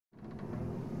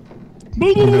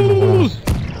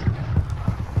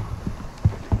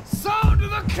Sound to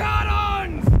the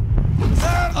cannons!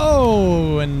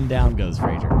 Oh, and down goes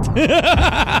Fraser.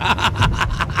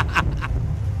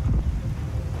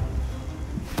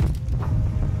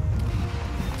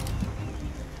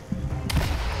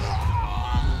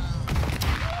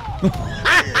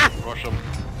 Rush him.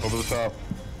 Over the top.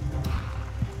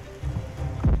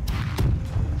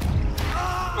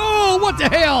 Oh, what the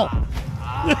hell?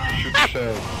 Shoot the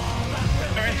sail.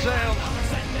 They're in sail.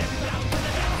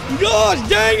 Gosh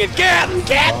dang it, Captain!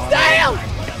 Captain's down!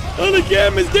 Oh, the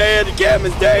captain's dead! The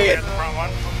captain's dead! The front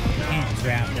one. We can't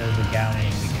grab those down and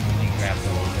we can only grab the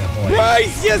boys.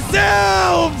 Brace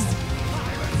yourselves!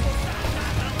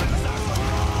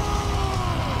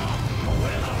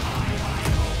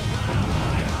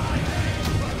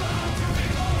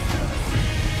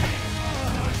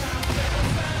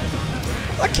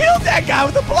 I killed that guy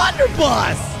with a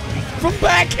blunderbuss from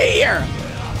back here.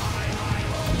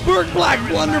 BurkeBlack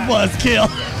blunderbuss kill.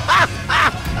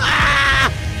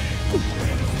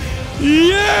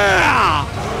 Yeah!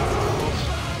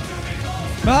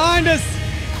 Behind us.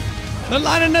 They're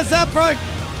lining us up for a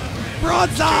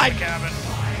broadside.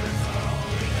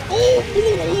 Oh.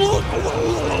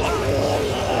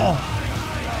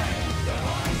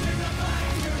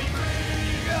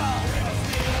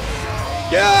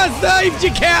 Yeah, I saved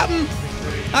you, Captain.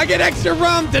 I get extra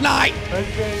rum tonight.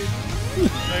 Next game.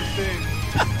 Next game.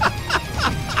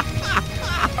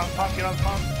 Pump, get on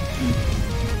pump.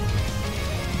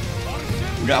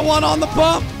 Got one on the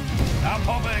pump. I'm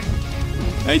pumping.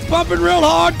 He's pumping real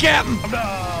hard, Captain. I'm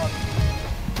done.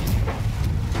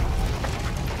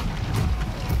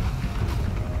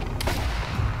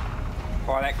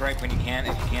 Fire that grape when you can,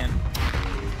 if you can.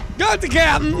 Got the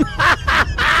Captain.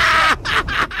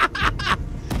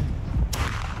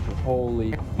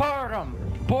 Holy. Boredom!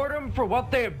 Boredom for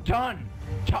what they have done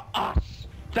to us,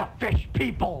 the fish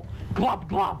people! Glub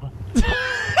glub!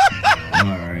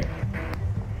 Alright.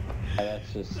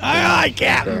 That's just. Aye, aye,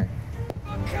 Captain.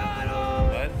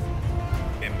 What?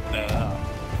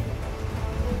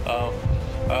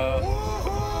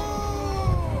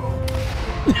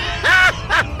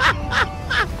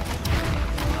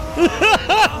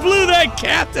 Blew that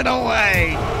captain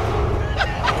away.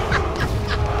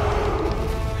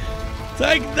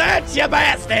 Take that, you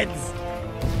bastards.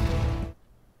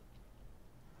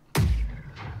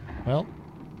 Well.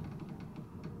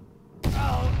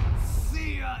 I'll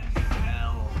see ya in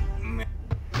hell.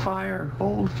 Fire,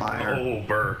 hold fire. Oh,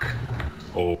 Burke.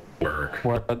 Oh, Burke.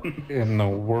 What in the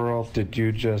world did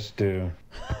you just do?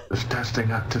 Just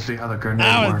testing out to see how the grenade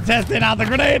I was works. testing out the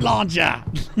grenade launcher.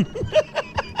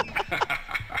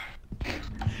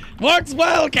 Works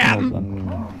well, Captain.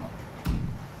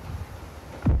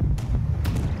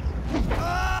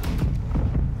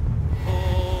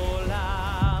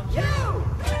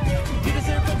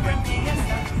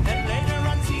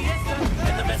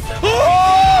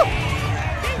 Oh!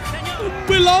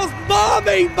 We lost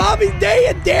Bobby. Bobby's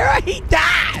dead. Dara, he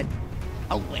died.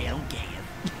 Oh well,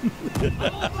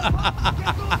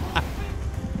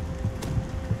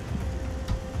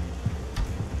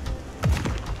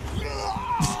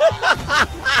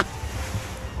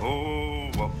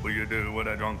 Oh, what will you do with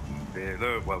a drunken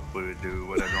sailor? What will you do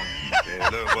with a drunken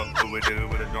sailor? What will we do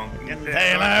with a drunken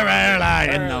Taylor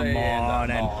early in the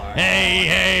morning. Hey,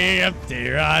 hey, up she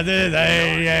rises.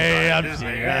 Hey, hey, up she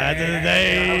rises.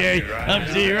 Hey, hey, up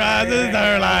she rises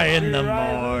early in the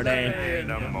morning.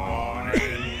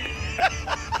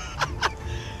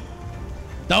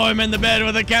 Throw him in the bed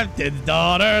with the captain's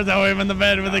daughter. Throw him in the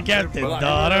bed with the captain's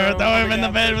daughter. Throw him in the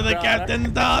bed with the captain's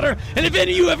daughter. And if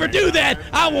any of you ever do that,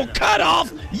 I will cut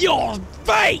off your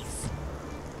face.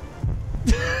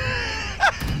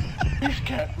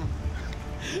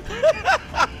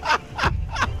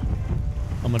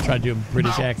 I'm gonna try to do a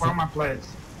British accent. Where are my plates?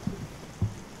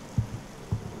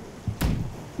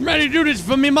 I'm ready to do this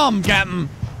for me mom, Captain.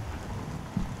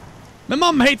 My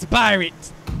mom hates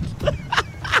pirates.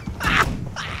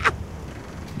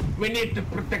 We need to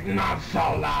protect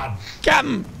Nassau, lads!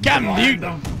 Captain, you,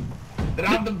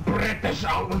 Drive the British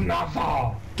out of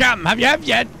Nassau! Captain, have you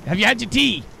had your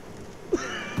tea?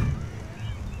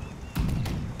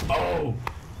 Oh,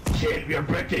 shit, you're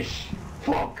British.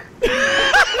 Fuck.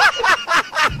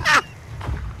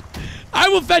 I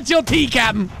will fetch your tea,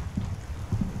 Captain.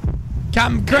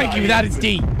 Captain cranky without his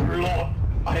tea. Blood.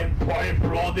 I have pouring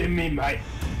blood in me, mate.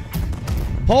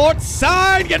 Port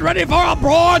side, get ready for a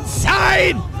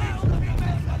broadside.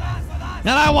 And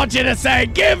I want you to say,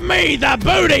 give me the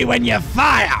booty when you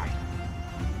fire.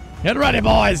 Get ready,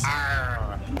 boys.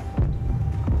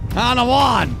 On a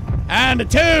 1 and a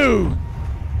 2.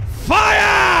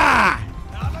 Fire!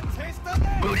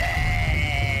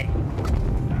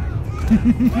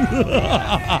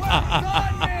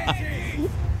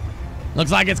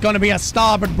 Looks like it's going to be a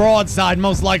starboard broadside,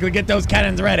 most likely. Get those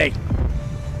cannons ready.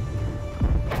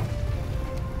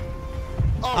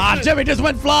 Jimmy just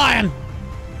went flying.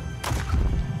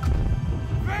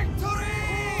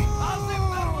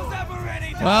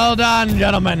 Well done,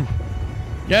 gentlemen.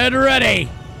 Get ready.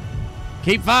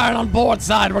 Keep firing on board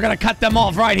side. We're going to cut them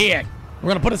off right here. We're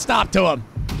going to put a stop to them.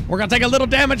 We're going to take a little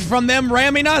damage from them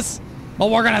ramming us,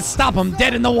 but we're going to stop them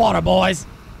dead in the water, boys.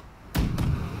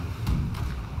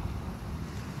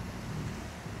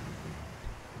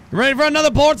 You ready for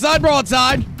another port side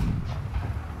broadside?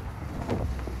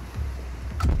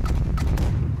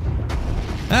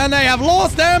 And they have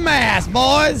lost their mast,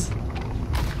 boys.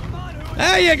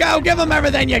 There you go. Give them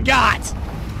everything you got.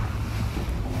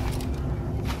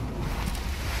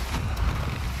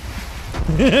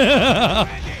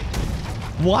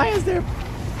 Why is there...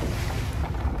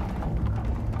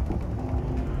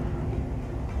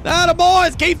 Atta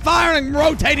boys, keep firing and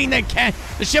rotating the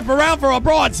ship around for a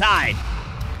broadside.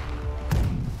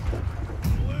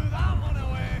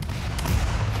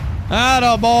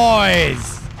 Atta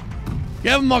boys.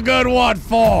 Give them a good one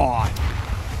for.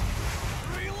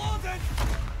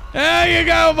 There you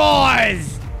go,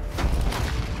 boys.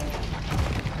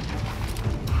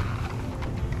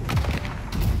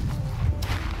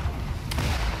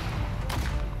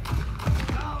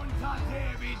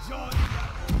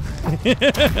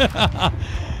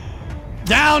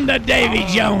 Down to Davy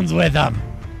Jones with him.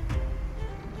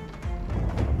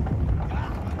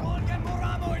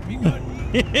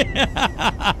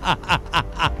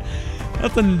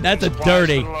 That's a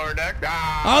dirty.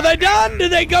 Are they done?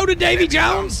 Did they go to Davy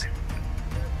Jones?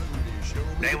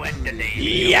 They went to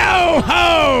Davy. Yo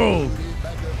ho!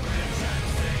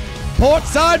 Port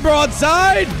side,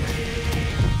 broadside.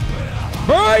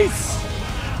 Brace.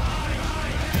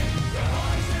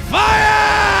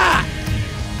 Fire!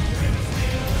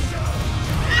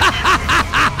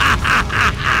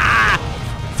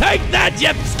 Take that,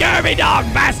 you scurvy dog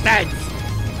bastards!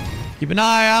 Keep an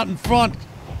eye out in front,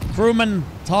 crewman.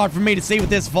 It's hard for me to see with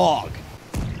this fog.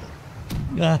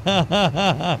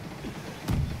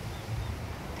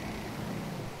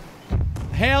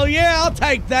 Hell yeah, I'll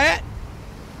take that.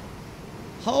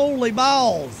 Holy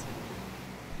balls.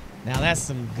 Now that's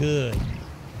some good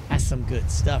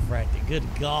stuff right there. Good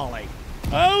golly.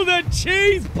 Oh, the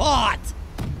cheese pot.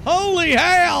 Holy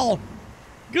hell.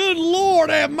 Good Lord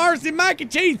have mercy, mac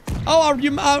and cheese. Oh,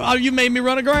 you made me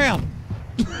run aground.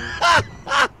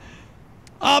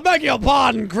 I beg your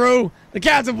pardon, crew. The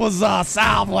captain was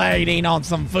salivating on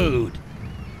some food.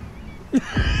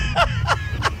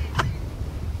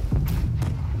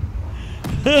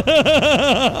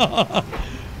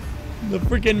 The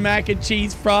freaking mac and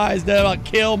cheese fries that about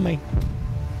killed me.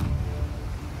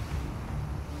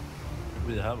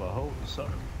 We have a hole, sir.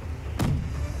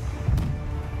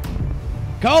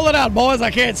 Call it out, boys.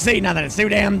 I can't see nothing. It's too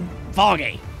damn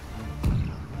foggy.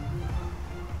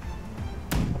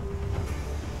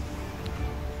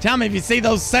 Tell me if you see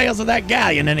those sails of that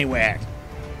galleon anywhere.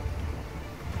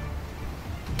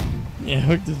 Yeah,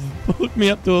 hook me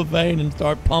up to a vein and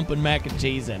start pumping mac and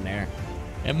cheese in there.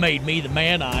 It made me the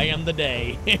man I am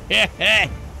today.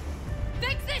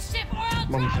 Fix this ship or I'll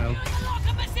drop you in the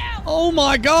locker myself! Oh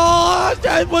my gosh,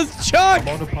 that was Chuck! I'm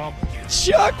on the pump.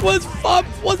 Chuck was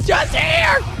just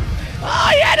here!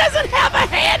 Oh, yeah, doesn't have a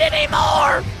head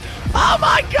anymore! Oh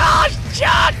my gosh,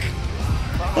 Chuck!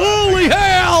 Holy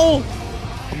hell!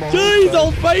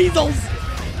 Jeezels, Bezels!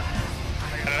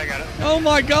 I got it. Oh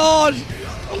my gosh!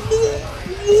 Get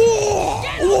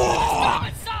on the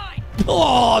starboard side!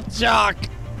 Oh, Chuck!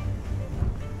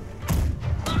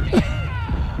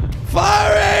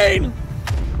 Firing!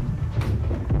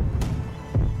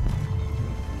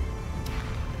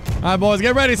 All right, boys,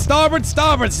 get ready. Starboard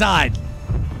side.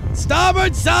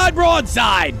 Starboard side,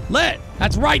 broadside. Lit.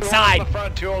 That's right side.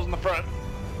 Two holes in the front.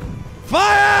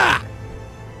 Fire!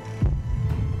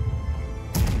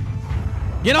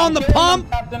 Get on the pump.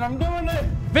 Captain, I'm doing it.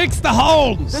 Fix the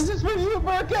holes. This is for you,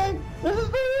 BurkeBlack. This is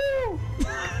for you.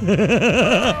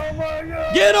 Oh my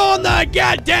God. Get on the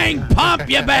goddamn pump,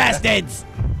 you bastards.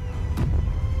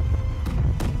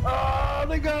 Oh,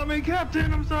 they got me,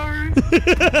 Captain. I'm sorry.